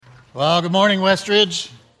Well, good morning, Westridge.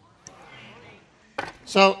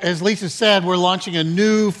 So, as Lisa said, we're launching a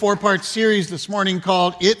new four-part series this morning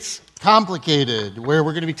called It's Complicated, where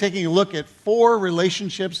we're going to be taking a look at four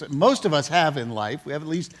relationships that most of us have in life. We have at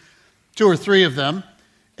least two or three of them.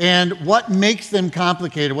 And what makes them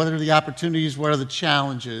complicated? What are the opportunities? What are the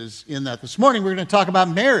challenges in that? This morning, we're going to talk about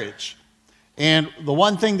marriage. And the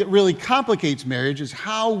one thing that really complicates marriage is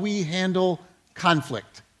how we handle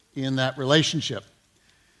conflict in that relationship.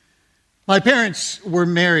 My parents were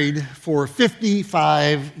married for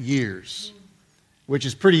 55 years, which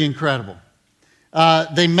is pretty incredible.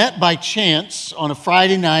 They met by chance on a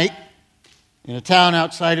Friday night in a town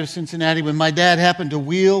outside of Cincinnati when my dad happened to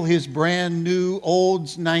wheel his brand new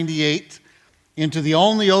Olds 98 into the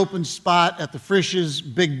only open spot at the Frisch's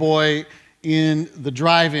Big Boy in the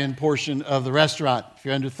drive-in portion of the restaurant. If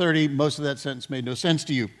you're under 30, most of that sentence made no sense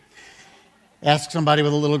to you. Ask somebody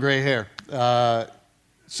with a little gray hair.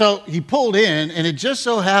 So he pulled in, and it just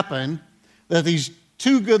so happened that these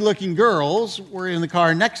two good-looking girls were in the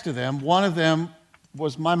car next to them. One of them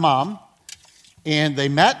was my mom, and they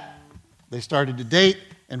met, they started to date,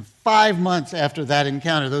 and 5 months after that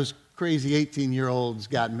encounter, those crazy 18-year-olds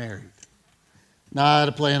got married. Not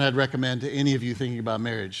a plan I'd recommend to any of you thinking about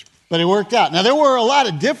marriage, but it worked out. Now, there were a lot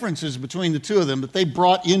of differences between the two of them that they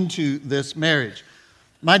brought into this marriage.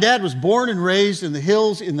 My dad was born and raised in the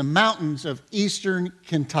hills in the mountains of eastern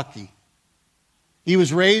Kentucky. He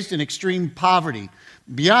was raised in extreme poverty.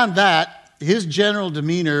 Beyond that, his general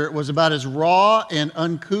demeanor was about as raw and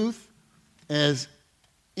uncouth as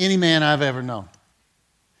any man I've ever known.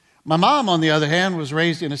 My mom, on the other hand, was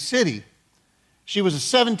raised in a city. She was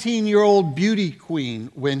a 17-year-old beauty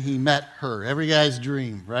queen when he met her. Every guy's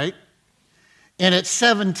dream, right? And at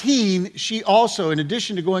 17, she also, in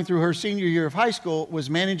addition to going through her senior year of high school, was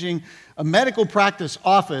managing a medical practice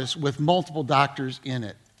office with multiple doctors in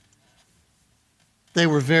it. They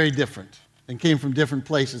were very different and came from different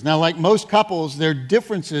places. Now, like most couples, their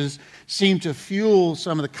differences seem to fuel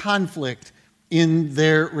some of the conflict in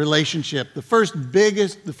their relationship. The first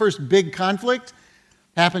big conflict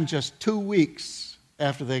happened just 2 weeks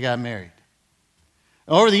after they got married.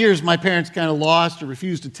 Over the years, my parents kind of lost or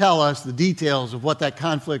refused to tell us the details of what that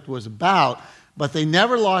conflict was about, but they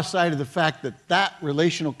never lost sight of the fact that that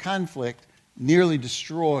relational conflict nearly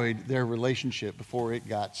destroyed their relationship before it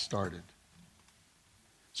got started.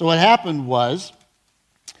 So what happened was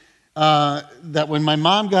that when my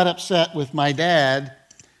mom got upset with my dad,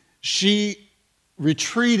 she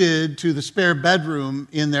retreated to the spare bedroom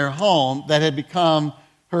in their home that had become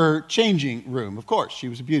her changing room. Of course, she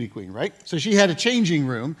was a beauty queen, right? So she had a changing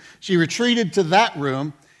room. She retreated to that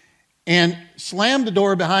room and slammed the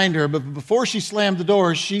door behind her. But before she slammed the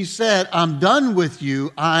door, she said, "I'm done with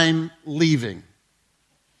you. I'm leaving."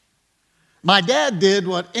 My dad did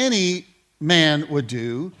what any man would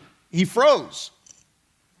do. He froze.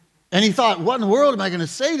 And he thought, what in the world am I going to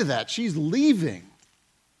say to that? She's leaving.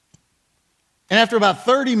 And after about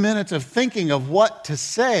 30 minutes of thinking of what to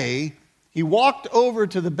say, he walked over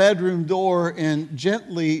to the bedroom door and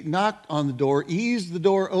gently knocked on the door, eased the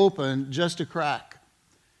door open just a crack.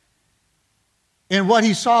 And what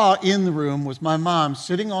he saw in the room was my mom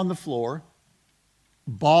sitting on the floor,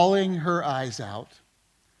 bawling her eyes out,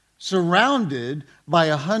 surrounded by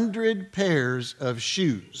 100 pairs of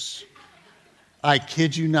shoes. I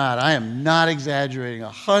kid you not. I am not exaggerating.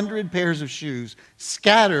 100 pairs of shoes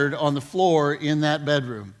scattered on the floor in that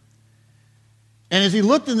bedroom. And as he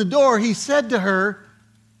looked in the door, he said to her,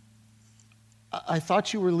 "I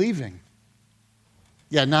thought you were leaving."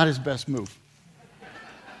 Yeah, not his best move.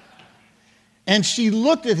 And she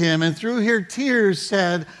looked at him and through her tears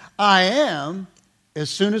said, "I am, as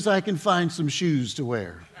soon as I can find some shoes to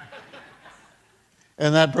wear."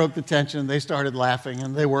 And that broke the tension. They started laughing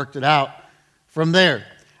and they worked it out from there.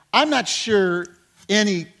 I'm not sure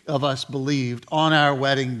any of us believed on our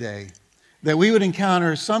wedding day that we would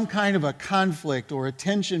encounter some kind of a conflict or a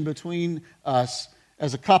tension between us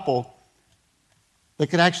as a couple that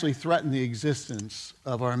could actually threaten the existence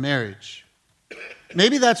of our marriage.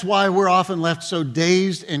 Maybe that's why we're often left so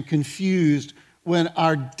dazed and confused when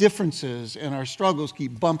our differences and our struggles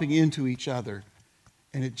keep bumping into each other,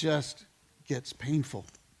 and it just gets painful.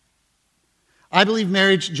 I believe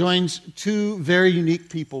marriage joins two very unique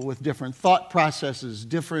people with different thought processes,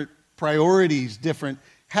 different priorities, different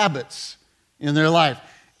habits in their life.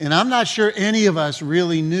 And I'm not sure any of us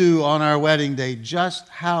really knew on our wedding day just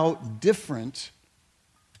how different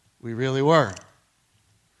we really were.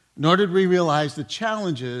 Nor did we realize the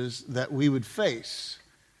challenges that we would face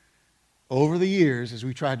over the years as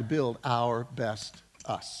we tried to build our best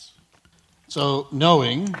us. So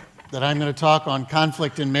knowing that I'm going to talk on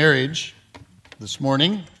conflict in marriage this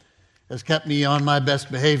morning has kept me on my best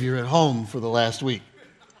behavior at home for the last week.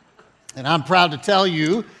 And I'm proud to tell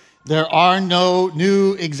you there are no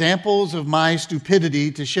new examples of my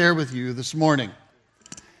stupidity to share with you this morning.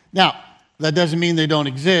 Now, that doesn't mean they don't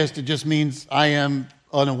exist. It just means I am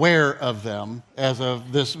unaware of them as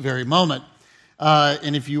of this very moment.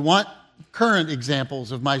 And if you want current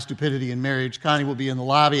examples of my stupidity in marriage, Connie will be in the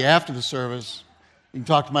lobby after the service. You can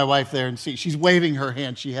talk to my wife there and see. She's waving her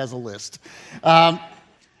hand. She has a list.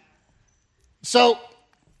 So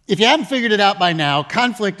if you haven't figured it out by now,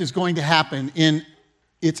 conflict is going to happen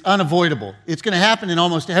it's unavoidable. It's going to happen in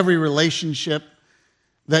almost every relationship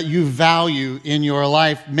that you value in your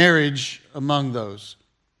life, marriage among those.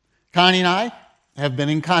 Connie and I have been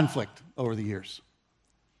in conflict over the years.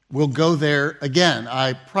 We'll go there again.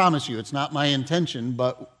 I promise you, it's not my intention,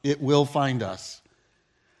 but it will find us.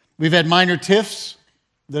 We've had minor tiffs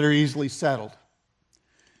that are easily settled.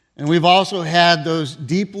 And we've also had those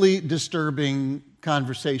deeply disturbing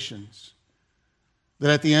conversations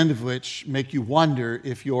that at the end of which make you wonder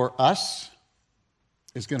if your us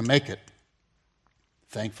is going to make it.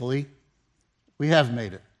 Thankfully, we have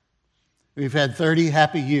made it. We've had 30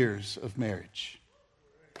 happy years of marriage,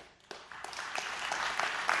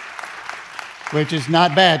 which is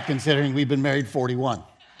not bad considering we've been married 41.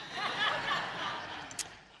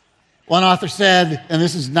 One author said, and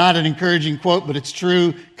this is not an encouraging quote, but it's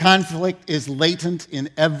true, conflict is latent in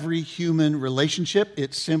every human relationship.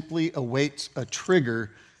 It simply awaits a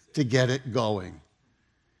trigger to get it going.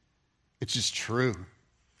 It's just true.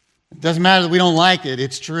 It doesn't matter that we don't like it,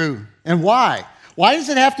 it's true. And why? Why does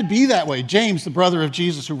it have to be that way? James, the brother of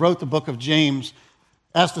Jesus who wrote the book of James,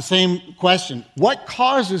 asked the same question. What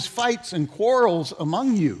causes fights and quarrels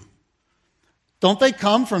among you? Don't they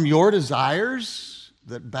come from your desires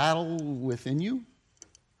that battle within you?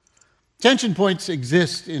 Tension points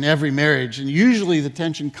exist in every marriage, and usually the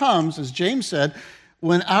tension comes, as James said,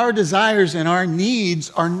 when our desires and our needs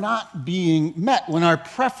are not being met, when our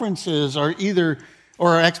preferences are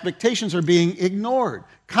or our expectations are being ignored.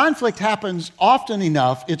 Conflict happens often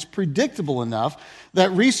enough, it's predictable enough, that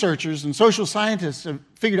researchers and social scientists have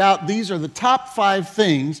figured out these are the top 5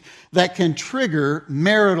 things that can trigger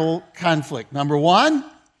marital conflict. Number 1,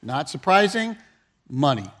 not surprising,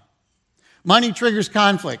 money. Money triggers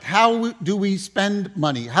conflict. How do we spend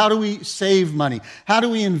money? How do we save money? How do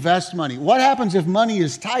we invest money? What happens if money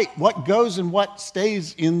is tight? What goes and what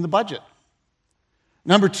stays in the budget?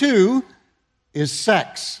 Number 2 is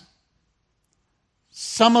sex.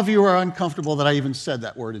 Some of you are uncomfortable that I even said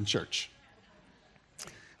that word in church.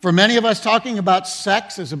 For many of us, talking about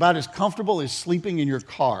sex is about as comfortable as sleeping in your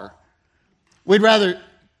car. We'd rather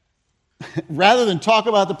than talk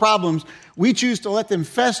about the problems, we choose to let them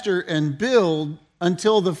fester and build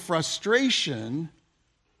until the frustration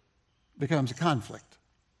becomes a conflict.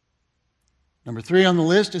 Number 3 on the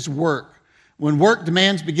list is work. When work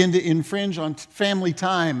demands begin to infringe on family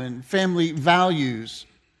time and family values,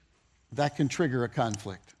 that can trigger a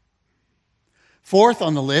conflict. 4th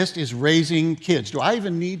on the list is raising kids. Do I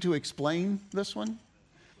even need to explain this one?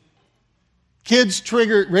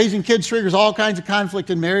 Raising kids triggers all kinds of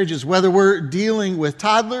conflict in marriages, whether we're dealing with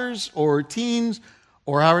toddlers or teens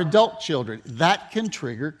or our adult children. That can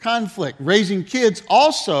trigger conflict. Raising kids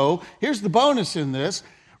also, here's the bonus in this,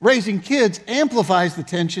 raising kids amplifies the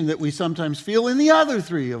tension that we sometimes feel in the other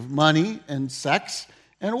 3 of money and sex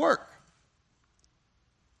and work.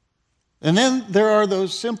 And then there are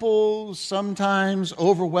those simple, sometimes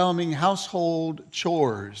overwhelming household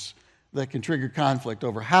chores that can trigger conflict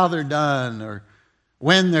over how they're done or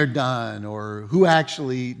when they're done or who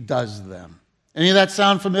actually does them. Any of that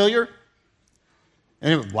sound familiar?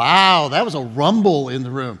 Anyway, wow, that was a rumble in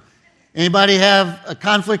the room. Anybody have a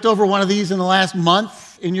conflict over one of these in the last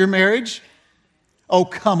month in your marriage? Oh,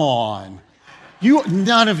 come on.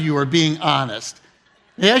 None of you are being honest.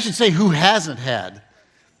 Maybe I should say who hasn't had.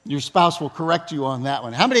 Your spouse will correct you on that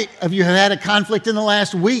one. How many of you have had a conflict in the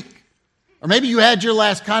last week? Or maybe you had your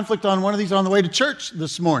last conflict on one of these on the way to church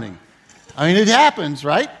this morning. I mean, it happens,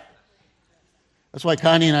 right? That's why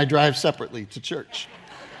Connie and I drive separately to church.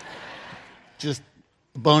 Just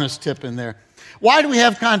a bonus tip in there. Why do we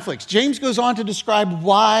have conflicts? James goes on to describe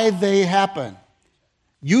why they happen.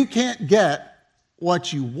 You can't get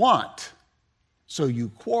what you want, so you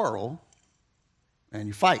quarrel and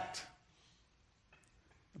you fight.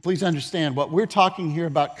 Please understand, what we're talking here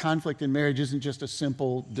about conflict in marriage isn't just a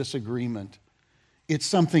simple disagreement. It's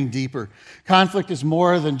something deeper. Conflict is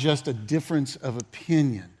more than just a difference of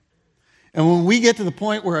opinion. And when we get to the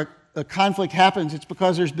point where a conflict happens, it's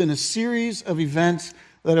because there's been a series of events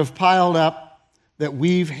that have piled up that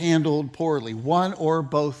we've handled poorly, one or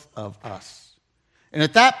both of us. And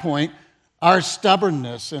at that point, our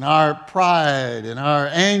stubbornness and our pride and our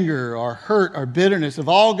anger, our hurt, our bitterness have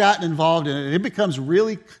all gotten involved in it. It becomes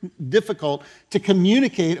really difficult to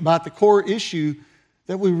communicate about the core issue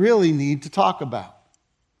that we really need to talk about.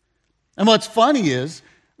 And what's funny is,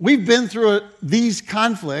 we've been through these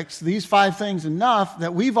conflicts, these 5 things enough,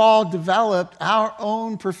 that we've all developed our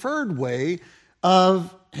own preferred way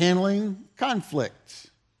of handling conflict.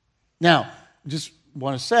 Now, just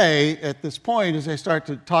want to say at this point, as I start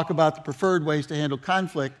to talk about the preferred ways to handle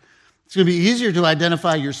conflict, it's going to be easier to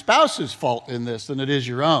identify your spouse's fault in this than it is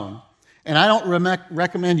your own. And I don't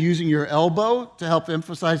recommend using your elbow to help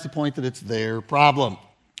emphasize the point that it's their problem.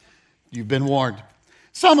 You've been warned.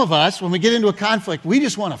 Some of us, when we get into a conflict, we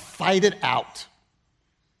just want to fight it out.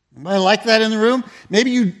 Anybody like that in the room?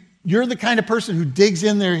 Maybe you're the kind of person who digs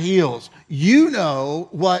in their heels. You know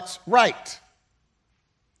what's right.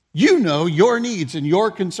 You know your needs and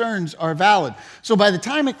your concerns are valid. So by the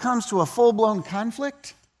time it comes to a full-blown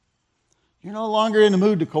conflict, you're no longer in the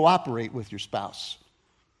mood to cooperate with your spouse.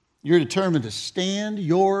 You're determined to stand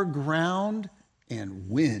your ground and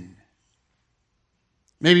win.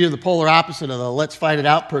 Maybe you're the polar opposite of the let's fight it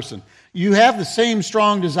out person. You have the same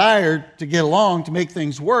strong desire to get along, to make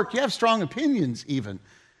things work. You have strong opinions even.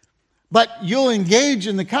 But you'll engage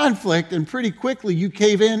in the conflict, and pretty quickly you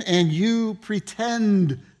cave in and you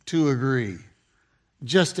pretend to agree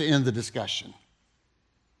just to end the discussion.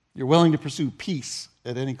 You're willing to pursue peace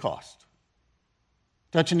at any cost.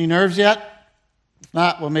 Touch any nerves yet? If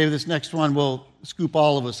not, well, maybe this next one will scoop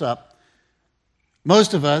all of us up.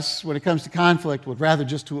 Most of us, when it comes to conflict, would rather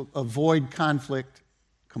just to avoid conflict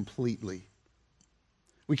completely.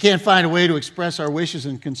 We can't find a way to express our wishes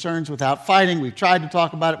and concerns without fighting. We've tried to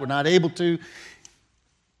talk about it. We're not able to.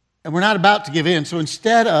 And we're not about to give in. So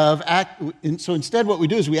instead, what we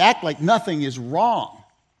do is we act like nothing is wrong.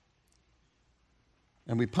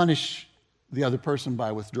 And we punish the other person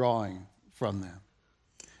by withdrawing from them.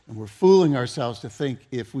 And we're fooling ourselves to think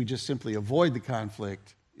if we just simply avoid the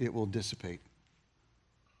conflict, it will dissipate.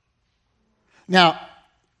 Now,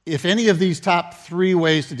 if any of these top 3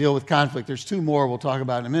 ways to deal with conflict, there's 2 more we'll talk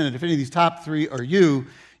about in a minute. If any of these top 3 are you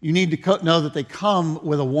need to know that they come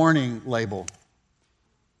with a warning label.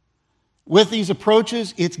 With these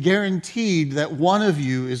approaches, it's guaranteed that one of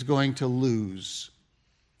you is going to lose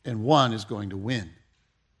and one is going to win.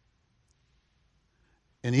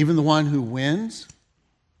 And even the one who wins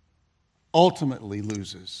ultimately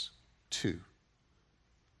loses too.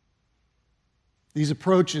 These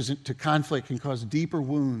approaches to conflict can cause deeper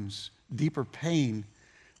wounds, deeper pain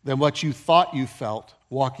than what you thought you felt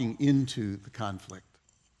walking into the conflict.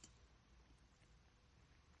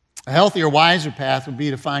 A healthier, wiser path would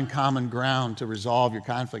be to find common ground to resolve your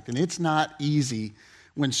conflict. And it's not easy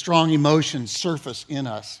when strong emotions surface in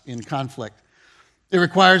us in conflict. It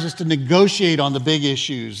requires us to negotiate on the big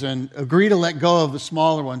issues and agree to let go of the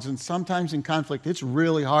smaller ones. And sometimes in conflict, it's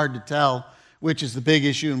really hard to tell which is the big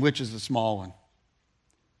issue and which is the small one.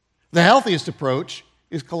 The healthiest approach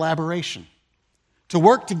is collaboration. To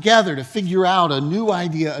work together to figure out a new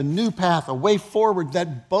idea, a new path, a way forward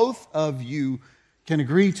that both of you can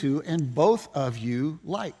agree to and both of you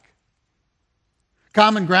like.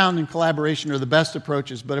 Common ground and collaboration are the best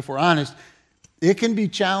approaches, but if we're honest, it can be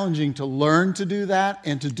challenging to learn to do that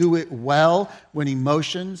and to do it well when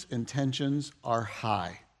emotions and tensions are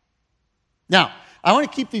high. Now, I want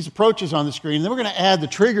to keep these approaches on the screen, and then we're going to add the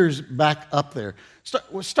triggers back up there.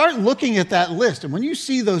 Start looking at that list, and when you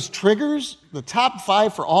see those triggers, the top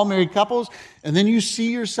 5 for all married couples, and then you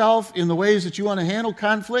see yourself in the ways that you want to handle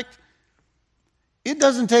conflict, it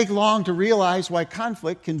doesn't take long to realize why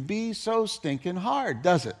conflict can be so stinking hard,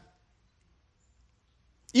 does it?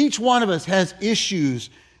 Each one of us has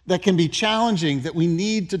issues that can be challenging that we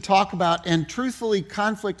need to talk about, and truthfully,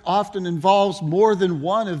 conflict often involves more than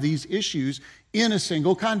one of these issues in a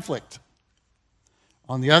single conflict.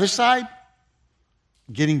 On the other side,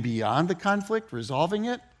 getting beyond the conflict, resolving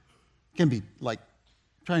it, can be like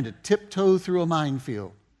trying to tiptoe through a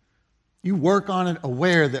minefield. You work on it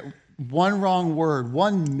aware that one wrong word,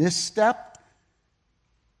 one misstep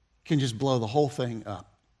can just blow the whole thing up.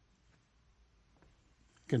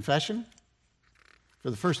 Confession? For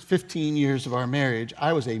the first 15 years of our marriage,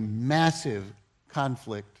 I was a massive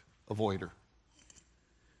conflict avoider.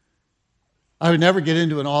 I would never get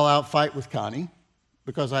into an all-out fight with Connie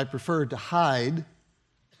because I preferred to hide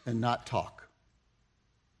and not talk.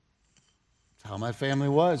 It's how my family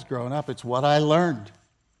was growing up. It's what I learned.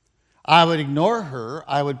 I would ignore her.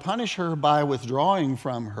 I would punish her by withdrawing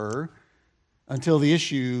from her until the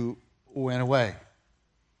issue went away.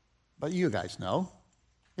 But you guys know,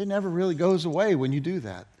 it never really goes away when you do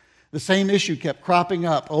that. The same issue kept cropping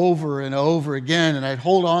up over and over again, and I'd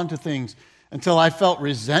hold on to things until I felt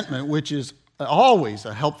resentment, which is always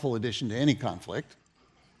a helpful addition to any conflict.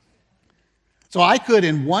 So I could,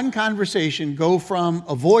 in one conversation, go from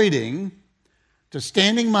avoiding to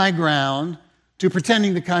standing my ground to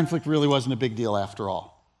pretending the conflict really wasn't a big deal after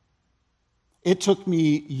all. It took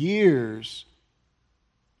me years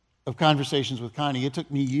of conversations with Connie. It took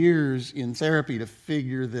me years in therapy to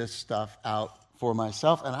figure this stuff out for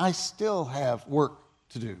myself, and I still have work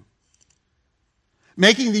to do.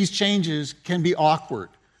 Making these changes can be awkward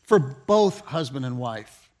for both husband and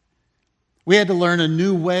wife. We had to learn a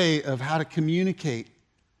new way of how to communicate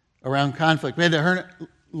around conflict. We had to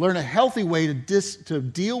learn a healthy way to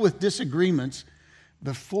deal with disagreements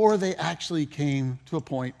before they actually came to a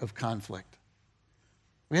point of conflict.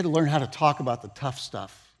 We had to learn how to talk about the tough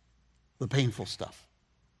stuff, the painful stuff.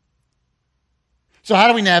 So how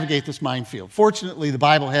do we navigate this minefield? Fortunately, the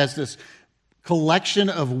Bible has this collection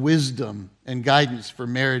of wisdom and guidance for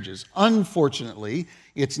marriages. Unfortunately,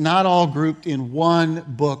 it's not all grouped in one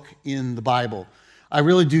book in the Bible. I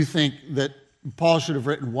really do think that Paul should have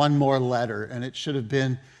written one more letter, and it should have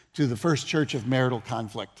been to the first church of marital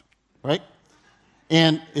conflict, right?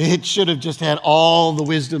 And it should have just had all the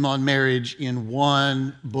wisdom on marriage in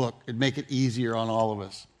one book. It'd make it easier on all of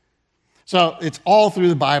us. So it's all through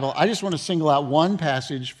the Bible. I just want to single out one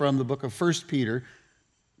passage from the book of 1 Peter.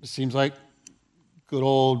 It seems like good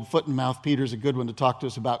old foot and mouth Peter is a good one to talk to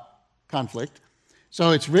us about conflict.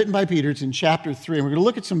 So it's written by Peter. It's in chapter 3. And we're going to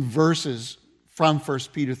look at some verses from 1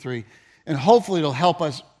 Peter 3. And hopefully it'll help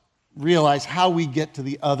us realize how we get to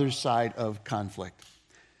the other side of conflict.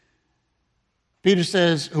 Peter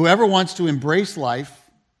says, whoever wants to embrace life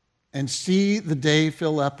and see the day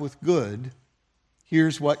fill up with good,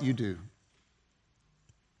 here's what you do.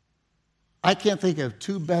 I can't think of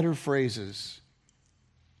two better phrases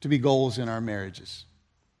to be goals in our marriages.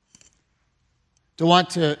 To want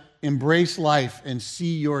to embrace life and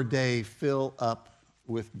see your day fill up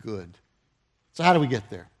with good. So how do we get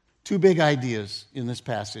there? Two big ideas in this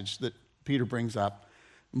passage that Peter brings up.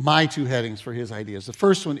 My two headings for his ideas. The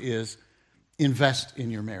first one is invest in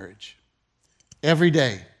your marriage. Every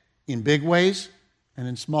day, in big ways and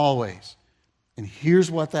in small ways. And here's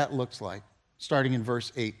what that looks like, starting in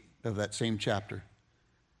verse 8 of that same chapter.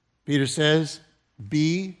 Peter says,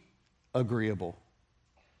 be agreeable.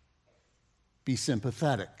 Be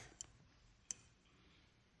sympathetic.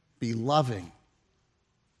 Be loving.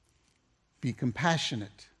 Be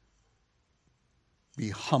compassionate. Be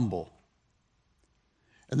humble.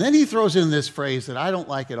 And then he throws in this phrase that I don't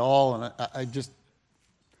like at all, and I just,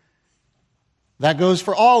 that goes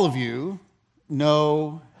for all of you,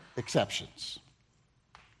 no exceptions.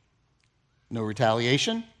 No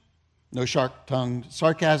retaliation, no sharp-tongued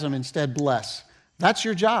sarcasm, instead bless. That's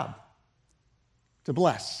your job, to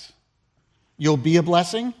bless. You'll be a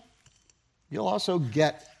blessing. You'll also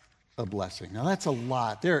get a blessing. Now that's a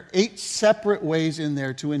lot. There are 8 separate ways in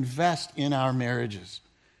there to invest in our marriages.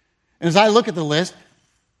 And as I look at the list,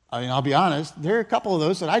 I'll be honest, there are a couple of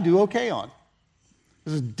those that I do okay on.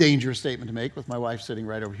 This is a dangerous statement to make with my wife sitting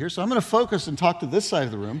right over here, so I'm going to focus and talk to this side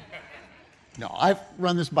of the room. No, I've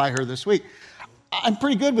run this by her this week. I'm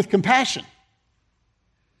pretty good with compassion.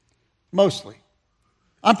 Mostly.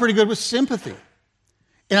 I'm pretty good with sympathy.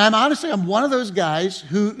 And I'm one of those guys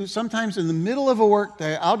who sometimes in the middle of a work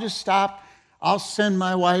day, I'll just stop, I'll send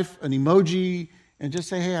my wife an emoji and just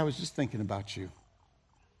say, hey, I was just thinking about you.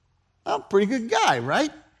 I'm a pretty good guy,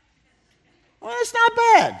 right? Well, it's not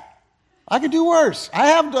bad. I could do worse. I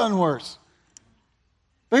have done worse.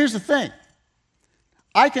 But here's the thing.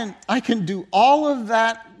 I can do all of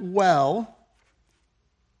that well,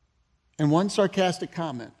 and one sarcastic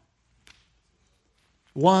comment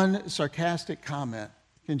can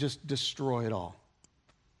just destroy it all.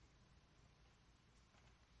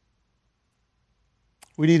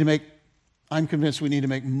 I'm convinced we need to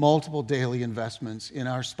make multiple daily investments in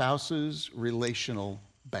our spouse's relational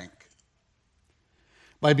bank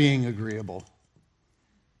by being agreeable,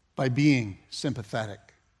 by being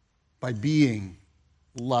sympathetic, by being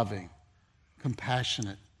loving,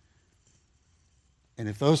 compassionate. And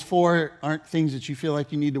if those 4 aren't things that you feel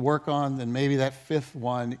like you need to work on, then maybe that 5th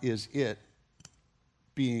one is it,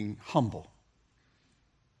 being humble.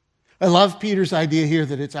 I love Peter's idea here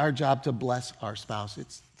that it's our job to bless our spouse.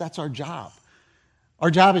 That's our job.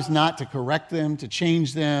 Our job is not to correct them, to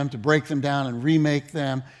change them, to break them down and remake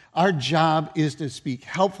them. Our job is to speak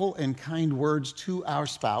helpful and kind words to our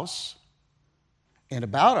spouse and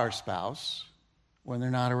about our spouse when they're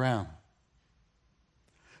not around.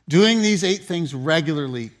 Doing these 8 things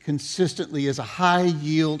regularly, consistently, is a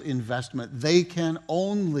high-yield investment. They can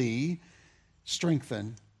only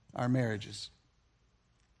strengthen our marriages.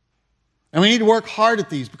 And we need to work hard at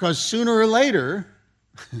these because sooner or later,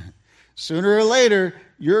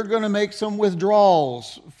 you're going to make some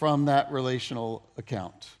withdrawals from that relational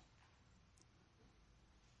account.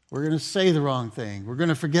 We're going to say the wrong thing. We're going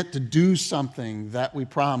to forget to do something that we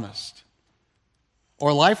promised.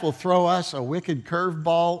 Or life will throw us a wicked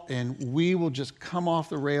curveball and we will just come off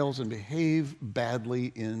the rails and behave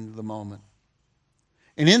badly in the moment.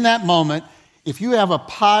 And in that moment, if you have a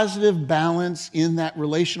positive balance in that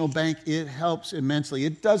relational bank, it helps immensely.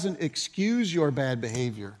 It doesn't excuse your bad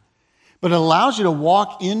behavior, but it allows you to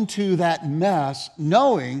walk into that mess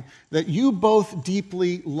knowing that you both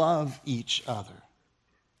deeply love each other.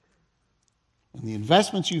 And the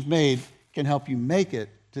investments you've made can help you make it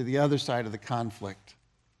to the other side of the conflict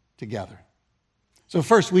together. So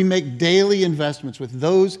first, we make daily investments with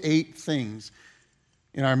those 8 things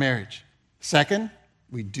in our marriage. Second,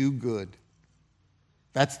 we do good.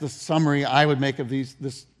 That's the summary I would make of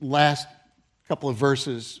this last couple of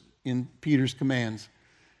verses in Peter's commands.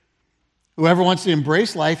 Whoever wants to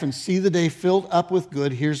embrace life and see the day filled up with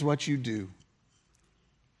good, here's what you do.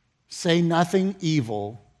 Say nothing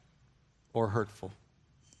evil or hurtful.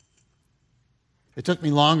 It took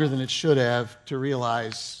me longer than it should have to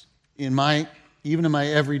realize even in my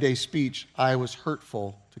everyday speech, I was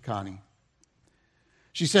hurtful to Connie.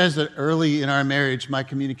 She says that early in our marriage, my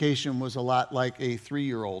communication was a lot like a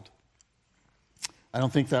 3-year-old. I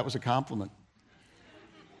don't think that was a compliment.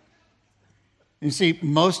 You see,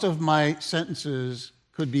 most of my sentences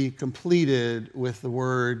could be completed with the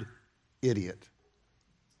word idiot.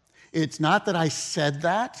 It's not that I said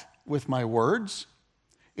that with my words.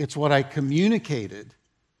 It's what I communicated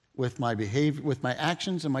with my behavior, with my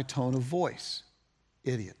actions and my tone of voice.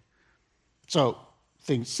 Idiot. So,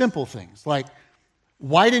 simple things like,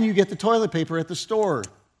 why didn't you get the toilet paper at the store?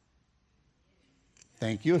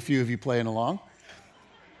 Thank you, a few of you playing along.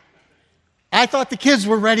 I thought the kids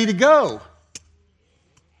were ready to go.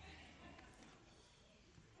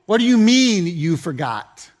 What do you mean you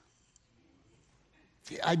forgot?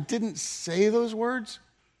 I didn't say those words.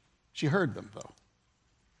 She heard them, though.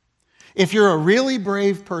 If you're a really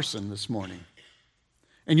brave person this morning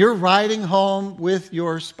and you're riding home with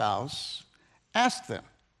your spouse, ask them,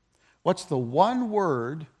 what's the one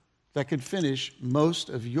word that could finish most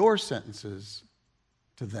of your sentences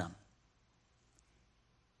to them?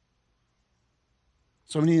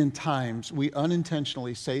 So many times we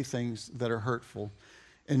unintentionally say things that are hurtful,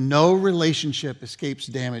 and no relationship escapes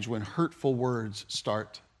damage when hurtful words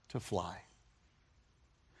start to fly.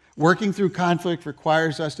 Working through conflict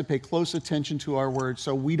requires us to pay close attention to our words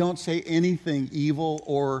so we don't say anything evil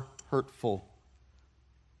or hurtful.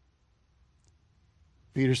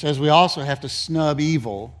 Peter says we also have to snub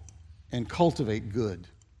evil and cultivate good.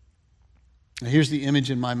 Now, here's the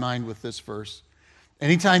image in my mind with this verse.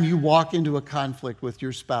 Anytime you walk into a conflict with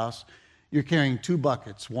your spouse, you're carrying 2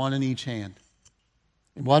 buckets, one in each hand.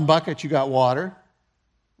 In one bucket, you got water.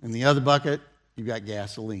 In the other bucket, you got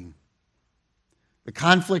gasoline. The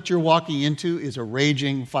conflict you're walking into is a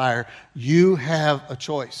raging fire. You have a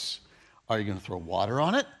choice. Are you going to throw water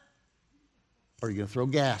on it? Or are you going to throw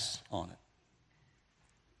gas on it?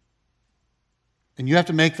 And you have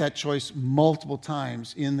to make that choice multiple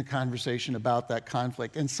times in the conversation about that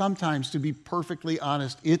conflict. And sometimes, to be perfectly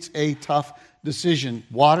honest, it's a tough decision,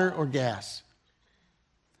 water or gas.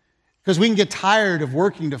 Because we can get tired of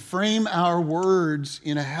working to frame our words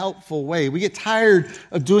in a helpful way. We get tired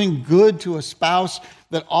of doing good to a spouse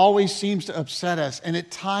that always seems to upset us. And at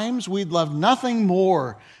times, we'd love nothing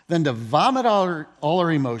more than to vomit all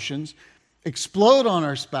our emotions, explode on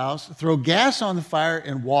our spouse, throw gas on the fire,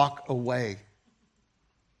 and walk away.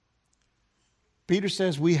 Peter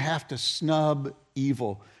says we have to snub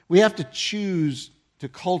evil. We have to choose to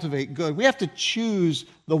cultivate good. We have to choose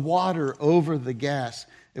the water over the gas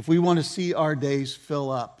if we want to see our days fill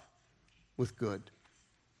up with good.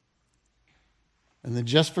 And then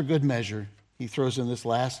just for good measure, he throws in this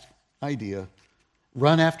last idea: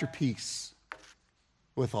 run after peace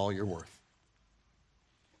with all your worth.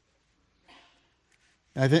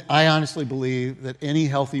 I honestly believe that any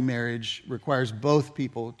healthy marriage requires both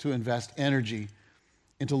people to invest energy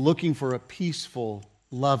into looking for a peaceful,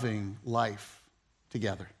 loving life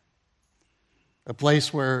together. A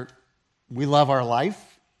place where we love our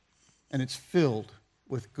life and it's filled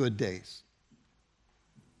with good days.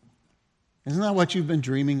 Isn't that what you've been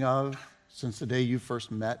dreaming of since the day you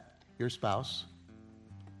first met your spouse?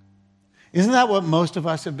 Isn't that what most of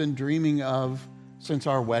us have been dreaming of since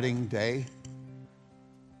our wedding day?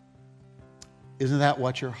 Isn't that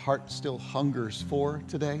what your heart still hungers for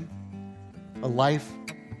today? A life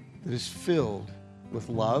that is filled with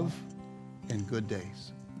love and good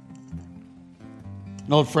days.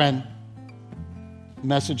 An old friend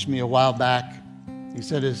messaged me a while back. He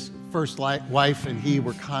said his first wife and he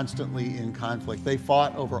were constantly in conflict. They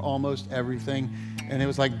fought over almost everything, and it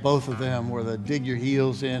was like both of them were the dig your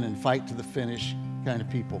heels in and fight to the finish kind of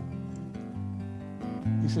people.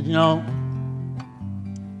 He said,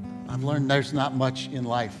 I've learned there's not much in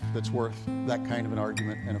life that's worth that kind of an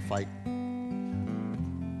argument and a fight.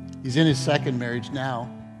 He's in his second marriage now,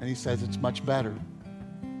 and he says it's much better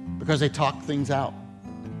because they talk things out.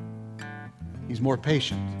 He's more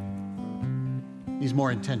patient. He's more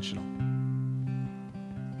intentional.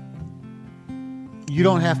 You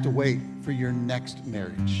don't have to wait for your next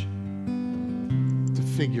marriage to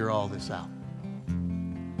figure all this out.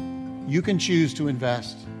 You can choose to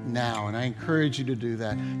invest now, and I encourage you to do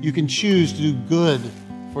that. You can choose to do good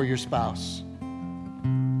for your spouse,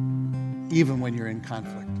 even when you're in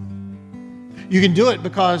conflict. You can do it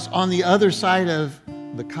because on the other side of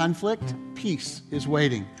the conflict, peace is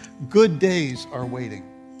waiting. Good days are waiting.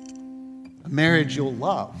 A marriage you'll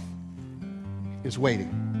love is waiting.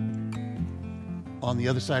 On the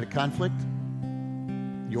other side of conflict,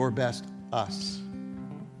 your best us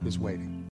is waiting.